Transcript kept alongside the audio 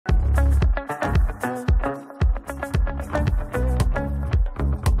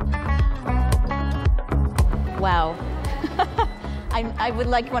I would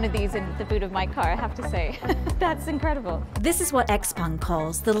like one of these in the boot of my car, I have to say. That's incredible. This is what Xpeng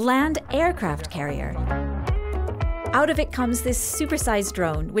calls the land aircraft carrier. Out of it comes this supersized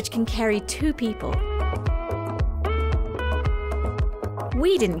drone, which can carry 2 people.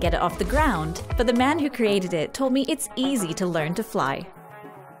 We didn't get it off the ground, but the man who created it told me it's easy to learn to fly.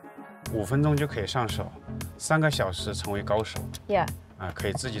 5分钟就可以上手，3个小时成为高手。Yeah. 可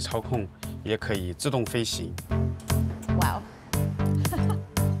以自己操控，也可以自动飞行。Wow.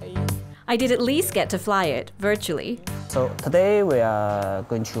 I did at least get to fly it virtually. So today we are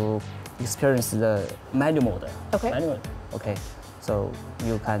going to experience the manual mode. Okay. Manual. Okay. So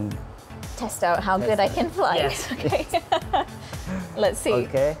you can test out how good I can fly. Yes. Okay. Let's see.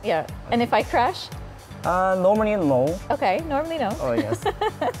 Okay. Yeah. And if I crash? Normally no. Okay. Normally no. Oh yes.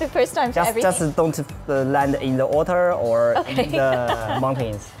 The first time for everything. Just don't land in the water or Okay. in the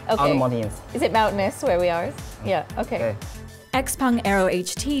mountains. Okay. On the mountains. Is it mountainous where we are? Yeah. Okay. Xpeng Aero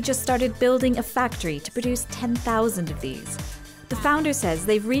HT just started building a factory to produce 10,000 of these. The founder says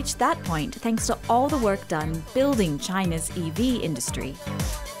they've reached that point thanks to all the work done building China's EV industry.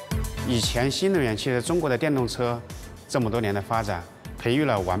 以前新能源汽车中国的电动车这么多年的发展，培育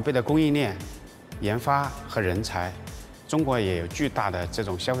了完备的供应链、研发和人才。中国也有巨大的这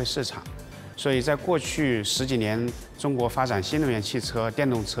种消费市场，所以在过去10几年，中国发展新能源汽车、电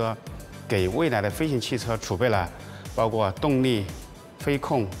动车，给未来的飞行汽车储备了包括动力、飞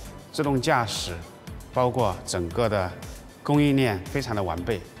控、自动驾驶，包括整个的供应链非常的完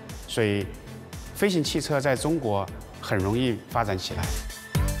备，所以飞行汽车在中国很容易发展起来。